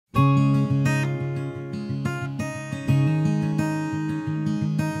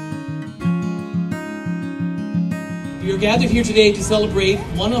We are gathered here today to celebrate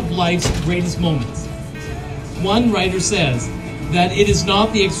one of life's greatest moments. One writer says that it is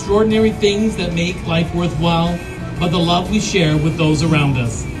not the extraordinary things that make life worthwhile, but the love we share with those around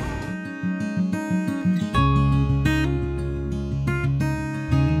us.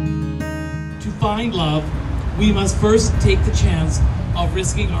 To find love, we must first take the chance of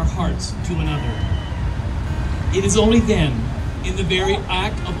risking our hearts to another. It is only then, in the very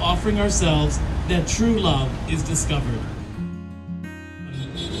act of offering ourselves, that true love is discovered.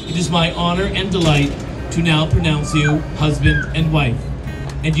 It is my honor and delight to now pronounce you husband and wife,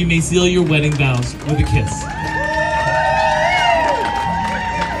 and you may seal your wedding vows with a kiss.